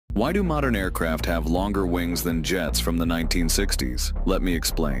Why do modern aircraft have longer wings than jets from the 1960s? Let me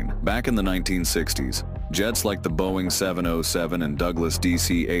explain. Back in the 1960s, jets like the Boeing 707 and Douglas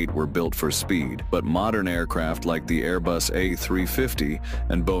DC-8 were built for speed, but modern aircraft like the Airbus A350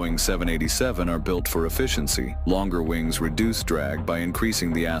 and Boeing 787 are built for efficiency. Longer wings reduce drag by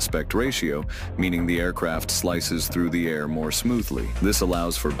increasing the aspect ratio, meaning the aircraft slices through the air more smoothly. This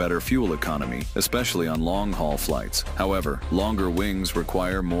allows for better fuel economy, especially on long-haul flights. However, longer wings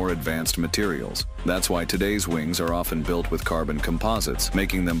require more advanced materials. That's why today's wings are often built with carbon composites,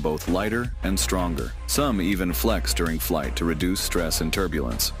 making them both lighter and stronger. Some even flex during flight to reduce stress and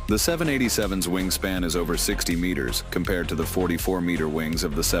turbulence. The 787's wingspan is over 60 meters, compared to the 44-meter wings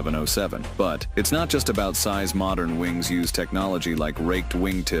of the 707. But it's not just about size. Modern wings use technology like raked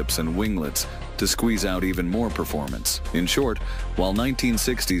wingtips and winglets to squeeze out even more performance. In short, while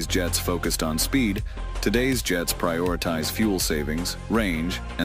 1960s jets focused on speed, today's jets prioritize fuel savings, range, and